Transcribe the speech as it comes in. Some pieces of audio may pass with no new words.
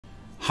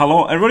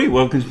Hello everybody,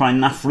 welcome to my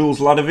NAF rules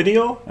ladder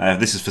video.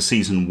 This is for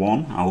season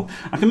 1.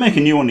 I can make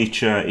a new one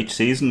each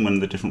season when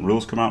the different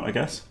rules come out, I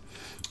guess.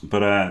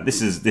 But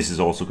this is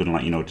also going to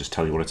let you know, just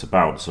tell you what it's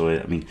about. So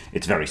I mean,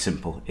 it's very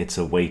simple. It's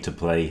a way to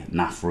play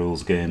NAF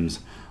rules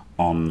games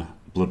on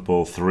Blood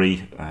Bowl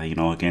 3, you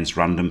know, against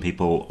random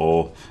people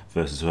or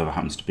versus whoever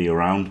happens to be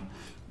around.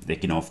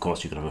 Like, you know, of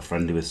course you could have a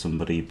friendly with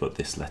somebody, but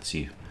this lets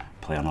you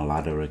play on a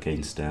ladder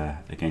against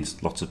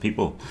lots of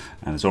people.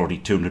 And there's already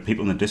 200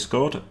 people in the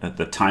Discord at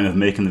the time of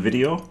making the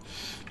video,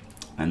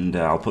 and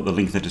I'll put the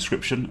link in the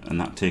description, and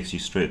that takes you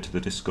straight to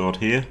the Discord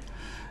here.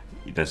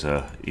 There's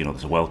a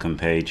welcome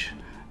page,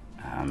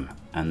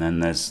 and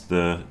then there's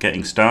the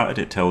getting started.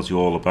 It tells you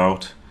all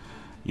about,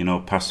 you know,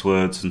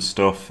 passwords and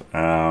stuff,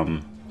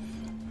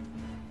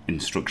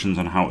 instructions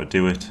on how to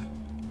do it,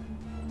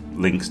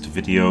 links to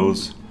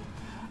videos,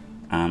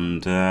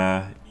 and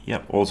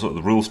yeah, also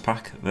the rules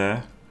pack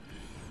there.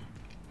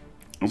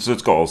 So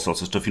it's got all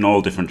sorts of stuff, you know,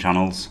 all different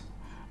channels,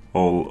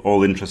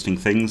 all interesting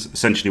things.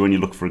 Essentially, when you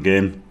look for a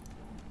game,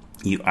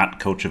 you add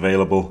coach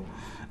available.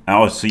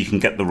 So you can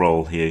get the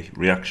role here,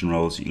 reaction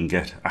roles. You can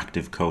get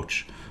active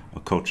coach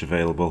or coach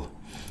available,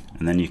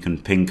 and then you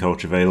can ping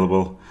coach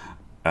available.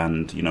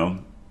 And you know,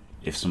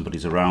 if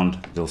somebody's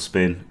around, they'll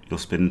spin. You'll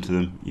spin into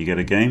them. You get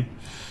a game.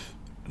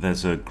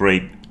 There's a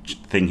great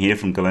thing here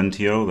from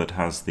Galentio that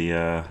has the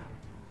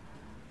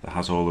that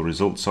has all the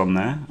results on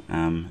there.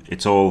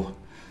 It's all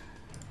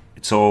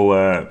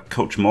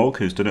Coach Morg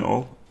who's done it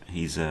all.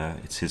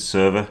 It's his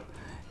server.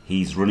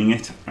 He's running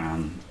it.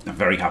 I'm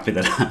very happy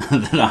that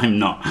that I'm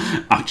not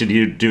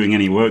actually doing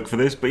any work for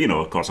this. But you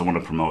know, of course, I want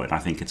to promote it. I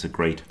think it's a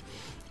great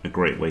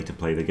way to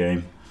play the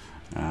game.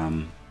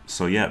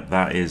 So yeah,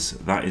 that is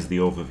the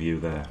overview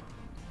there.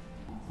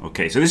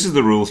 Okay, so this is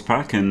the rules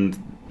pack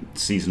and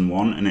season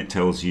 1, and it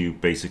tells you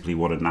basically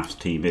what a NAF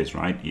team is.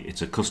 Right,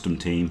 it's a custom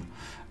team.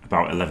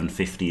 About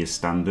 1150 is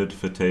standard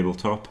for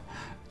tabletop.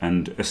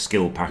 And a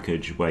skill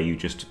package where you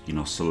just, you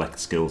know, select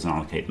skills and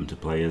allocate them to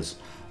players,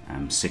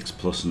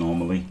 6+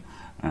 normally,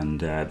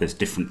 and there's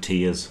different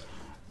tiers,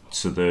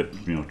 so that,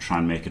 you know, try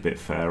and make it a bit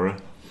fairer.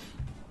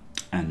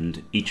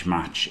 And each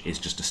match is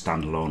just a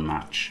standalone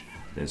match.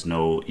 There's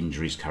no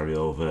injuries carry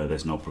over,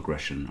 there's no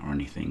progression or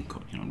anything.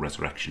 You know,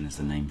 resurrection is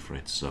the name for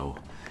it. So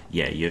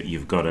yeah,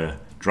 you've got a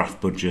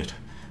draft budget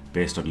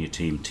based on your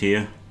team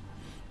tier,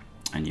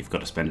 and you've got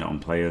to spend it on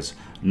players.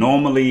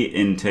 Normally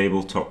in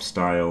tabletop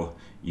style,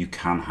 you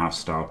can have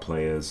star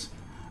players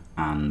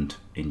and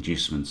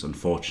inducements.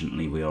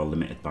 Unfortunately, we are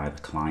limited by the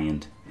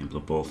client in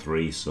Blood Bowl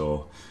 3,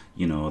 so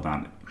you know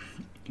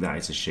that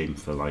is a shame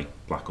for like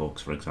Black Orcs,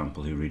 for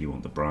example, who really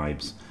want the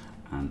bribes,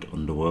 and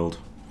Underworld.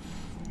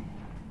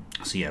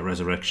 So yeah,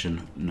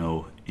 resurrection,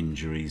 no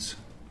injuries,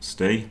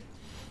 stay.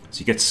 So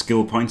you get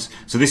skill points.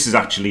 So this is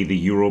actually the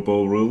Euro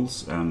Bowl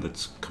rules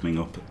that's coming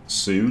up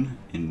soon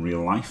in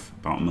real life,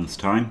 about a month's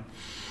time.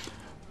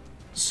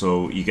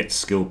 So you get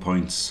skill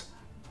points,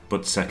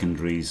 but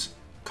secondaries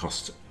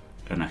cost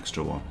an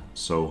extra one.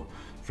 So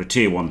for a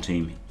tier 1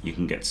 team, you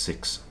can get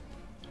 6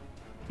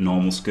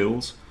 normal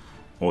skills,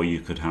 or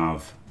you could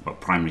have, well,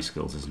 primary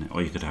skills, isn't it?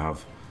 Or you could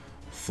have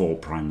 4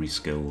 primary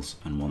skills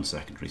and 1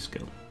 secondary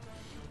skill.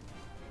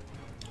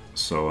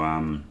 So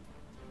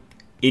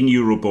in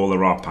Euro Bowl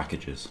there are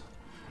packages,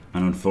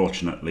 and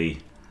unfortunately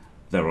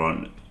there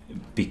aren't,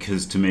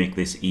 because to make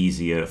this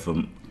easier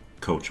for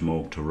Coach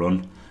Morg to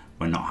run,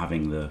 we're not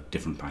having the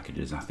different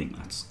packages. I think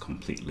that's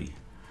completely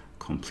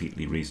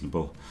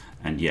reasonable.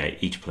 And yeah,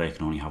 each player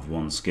can only have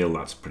 1 skill.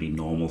 That's pretty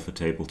normal for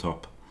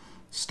tabletop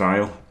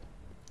style.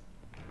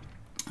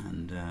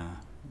 And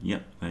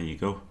yep, there you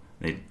go.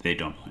 They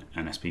don't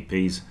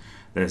NSPPs.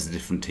 There's the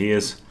different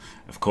tiers.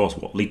 Of course,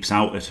 what leaps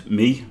out at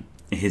me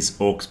is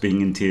Orcs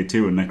being in tier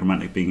 2 and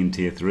Necromantic being in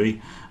tier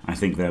 3. I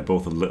think they're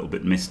both a little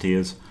bit missed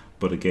tiers,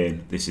 but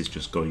again, this is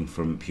just going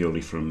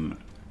purely from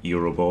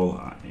Euro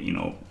Bowl. You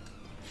know,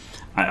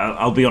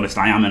 I'll be honest,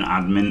 I am an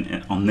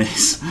admin on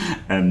this,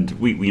 and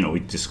we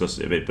discussed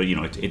it a bit, but you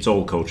know, it's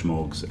all Coach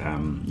Morg's.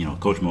 You know,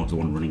 Coach Morg's the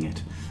one running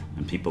it,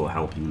 and people are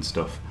helping and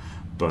stuff.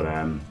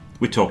 But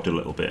we talked a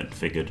little bit and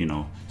figured, you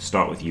know,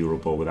 start with Euro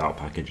Bowl without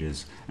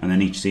packages, and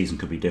then each season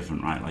could be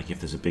different, right? Like if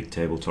there's a big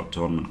tabletop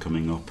tournament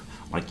coming up,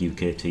 like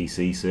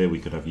UKTC, say, we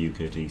could have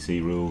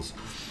UKTC rules,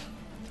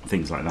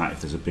 things like that.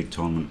 If there's a big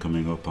tournament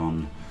coming up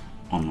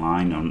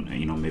online, on,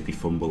 you know, maybe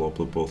Fumble or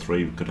Blood Bowl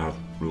 3, we could have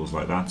rules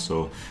like that.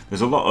 So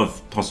there's a lot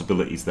of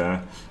possibilities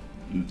there.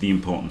 The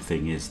important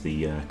thing is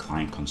the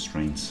client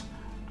constraints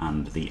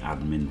and the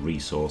admin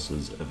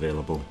resources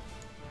available.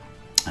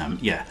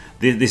 Yeah,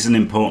 this is an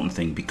important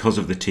thing. Because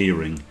of the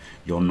tiering,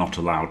 you're not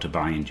allowed to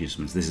buy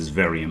inducements. This is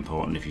very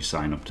important if you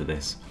sign up to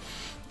this,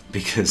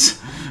 because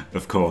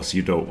of course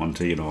you don't want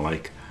to, you know,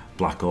 like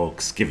Black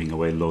Orcs giving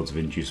away loads of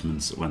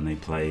inducements when they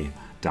play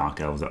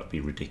Dark Elves. That would be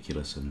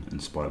ridiculous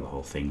and spoil the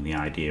whole thing. The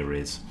idea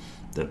is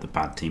that the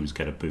bad teams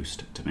get a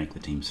boost to make the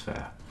teams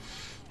fair.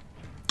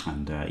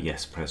 And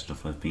yes, press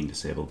stuff has been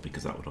disabled,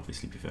 because that would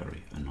obviously be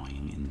very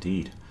annoying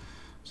indeed.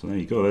 So there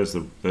you go, there's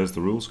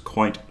the rules,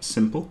 quite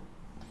simple.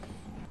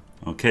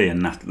 Okay,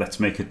 and let's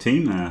make a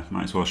team.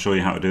 Might as well show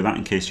you how to do that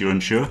in case you're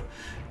unsure.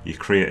 You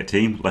create a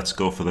team. Let's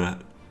go for the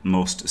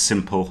most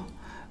simple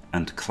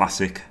and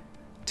classic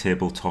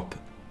tabletop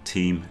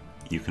team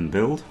you can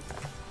build,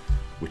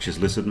 which is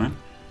Lizardmen.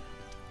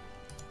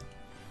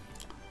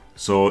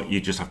 So you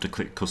just have to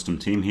click custom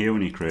team here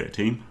when you create a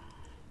team.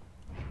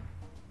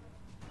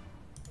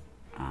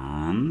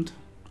 And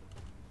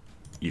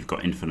you've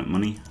got infinite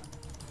money,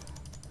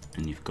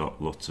 and you've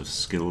got lots of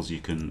skills you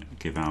can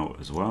give out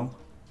as well.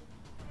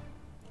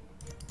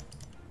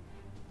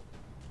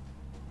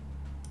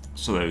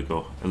 So there we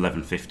go,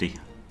 1150.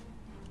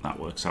 That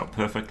works out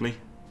perfectly.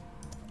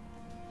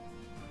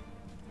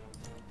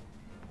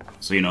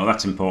 So you know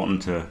that's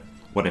important to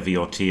whatever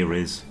your tier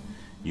is,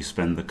 you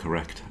spend the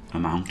correct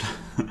amount.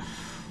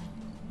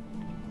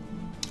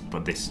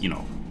 But this, you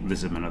know,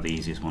 Lizardmen are the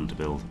easiest one to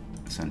build,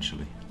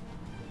 essentially.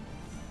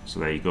 So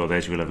there you go,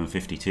 there's your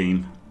 1150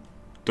 team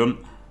done.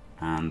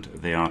 And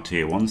they are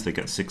tier 1s, they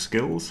get 6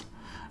 skills.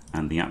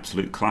 And the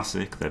absolute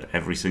classic that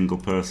every single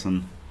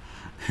person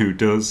who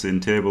does in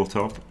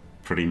tabletop,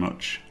 pretty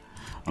much,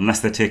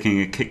 unless they're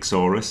taking a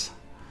Kixaurus,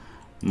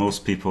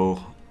 most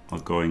people are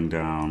going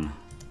down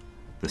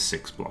the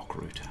 6 block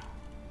route.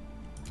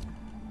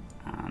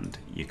 And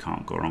you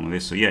can't go wrong with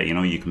this. So yeah, you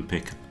know, you can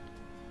pick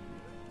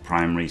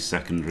primaries,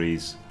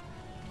 secondaries,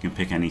 you can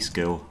pick any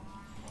skill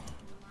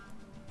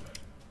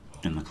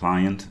in the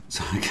client.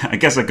 So I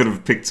guess I could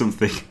have picked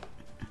something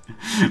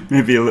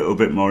maybe a little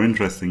bit more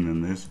interesting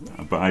than this,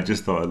 but I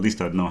just thought at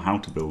least I'd know how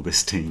to build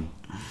this team.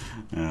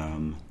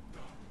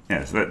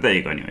 Yeah, so there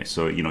you go anyway.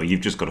 So, you know,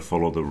 you've just got to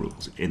follow the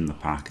rules in the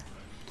pack.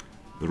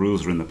 The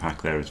rules are in the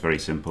pack there. It's very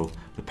simple.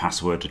 The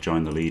password to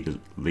join the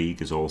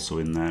league is also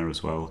in there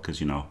as well,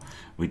 because, you know,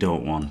 we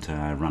don't want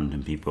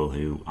random people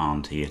who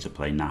aren't here to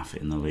play NAF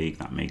in the league.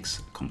 That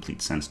makes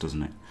complete sense,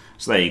 doesn't it?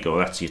 So there you go.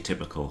 That's your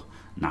typical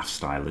NAF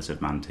style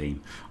Lizardman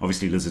team.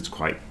 Obviously Lizard's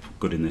quite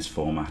good in this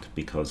format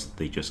because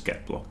they just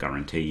get block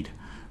guaranteed.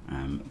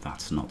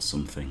 That's not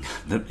something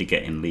that they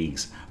get in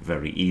leagues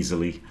very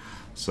easily.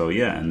 So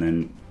yeah, and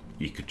then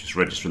you could just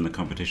register in the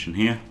competition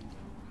here.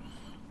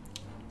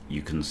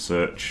 You can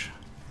search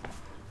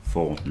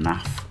for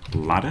NAF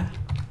ladder.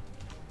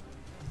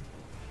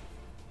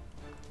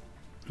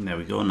 And there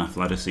we go, NAF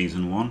ladder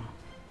season 1.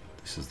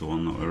 This is the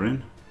one that we're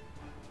in.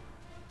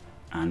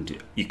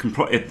 And you can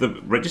the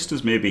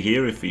registers may be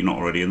here if you're not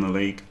already in the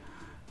league,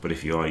 but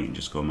if you are, you can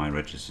just go my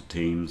registered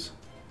teams,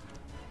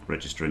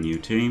 register a new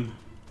team.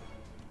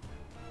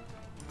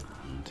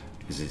 And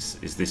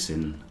is this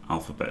in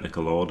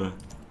alphabetical order?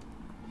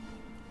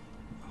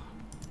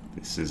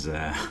 This is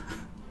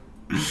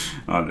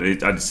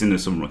it's in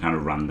some kind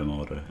of random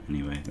order.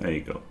 Anyway, there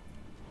you go.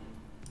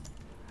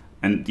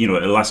 And you know,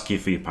 it'll ask you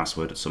for your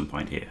password at some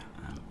point here.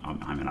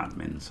 I'm an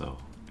admin, so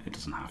it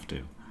doesn't have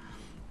to.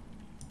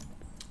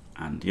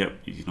 And yep,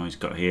 you know, he's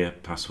got here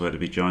password to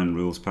be joined,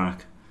 rules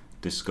pack,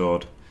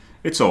 Discord.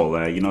 It's all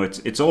there. You know,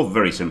 it's all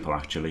very simple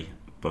actually.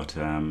 But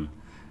you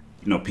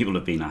know, people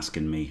have been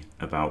asking me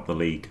about the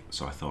league,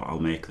 so I thought I'll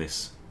make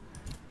this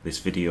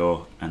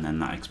video, and then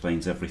that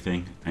explains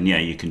everything. And yeah,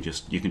 you can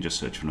just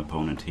search for an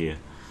opponent here,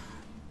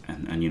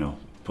 and you know,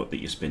 put that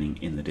you're spinning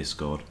in the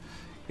Discord.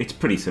 It's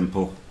pretty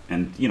simple,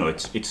 and you know,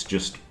 it's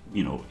just,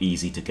 you know,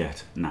 easy to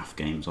get NAF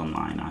games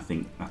online. I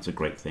think that's a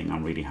great thing.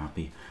 I'm really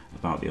happy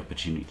about the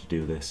opportunity to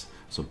do this.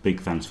 So big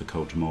thanks for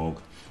Coach Morg.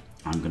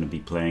 I'm going to be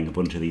playing a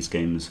bunch of these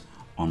games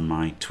on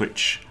my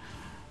Twitch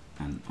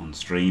and on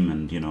stream,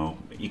 and you know,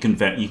 you can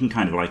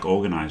kind of like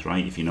organize,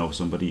 right? If you know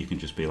somebody, you can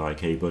just be like,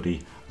 hey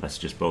buddy, let's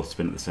just both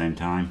spin at the same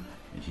time.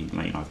 You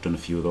know, I've done a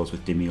few of those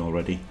with Dimmy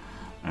already,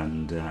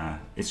 and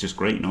it's just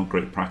great, you know,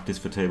 great practice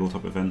for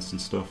tabletop events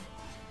and stuff.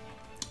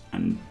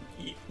 And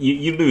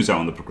you lose out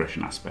on the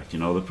progression aspect. You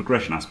know, the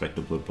progression aspect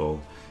of Blood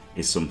Bowl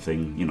is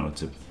something, you know,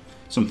 it's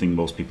something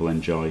most people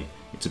enjoy.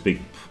 It's a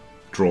big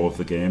draw of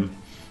the game.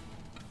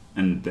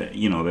 And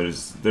you know,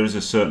 there's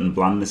a certain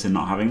blandness in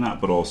not having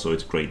that, but also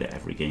it's great that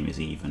every game is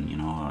even, you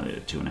know,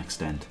 to an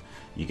extent.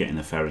 You're getting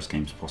the fairest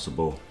games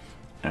possible,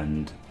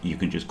 and you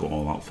can just go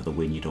all out for the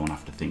win. You don't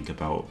have to think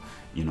about,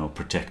 you know,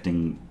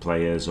 protecting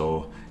players,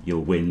 or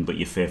you'll win but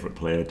your favourite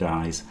player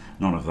dies.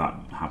 None of that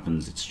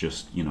happens. It's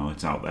just, you know,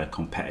 it's out there,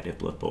 competitive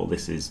Blood Bowl.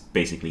 This is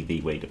basically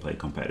the way to play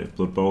competitive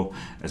Blood Bowl.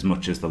 As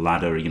much as the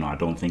ladder, you know, I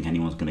don't think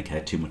anyone's going to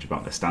care too much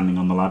about their standing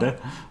on the ladder,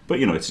 but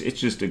you know, it's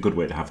just a good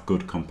way to have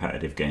good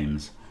competitive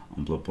games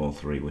on Blood Bowl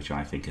 3, which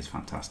I think is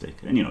fantastic.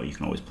 And you know, you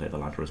can always play the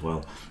ladder as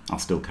well. I'll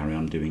still carry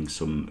on doing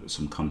some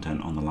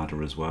content on the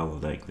ladder as well,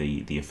 like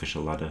the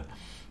official ladder.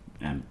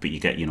 But you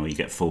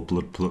get full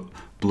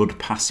blood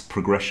pass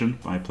progression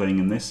by playing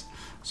in this.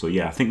 So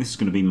yeah, I think this is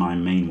going to be my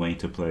main way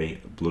to play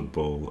Blood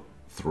Bowl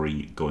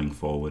 3 going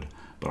forward.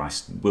 But I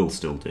will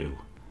still do,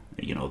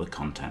 you know, the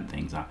content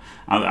things.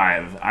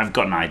 I've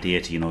got an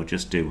idea to, you know,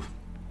 just do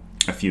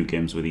a few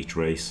games with each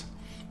race,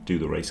 do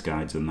the race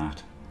guides and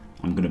that.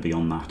 I'm going to be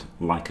on that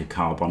like a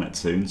carb on it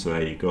soon, so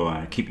there you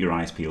go. Keep your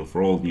eyes peeled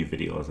for all new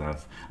videos.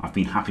 I've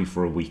been happy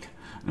for a week,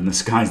 and the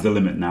sky's the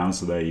limit now,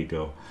 so there you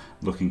go.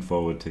 Looking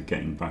forward to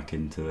getting back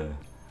into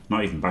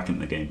not even back into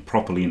the game,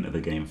 properly into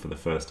the game for the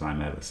first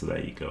time ever. So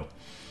there you go.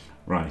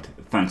 Right,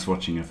 thanks for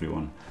watching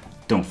everyone.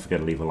 Don't forget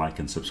to leave a like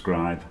and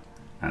subscribe,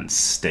 and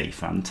stay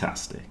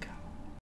fantastic.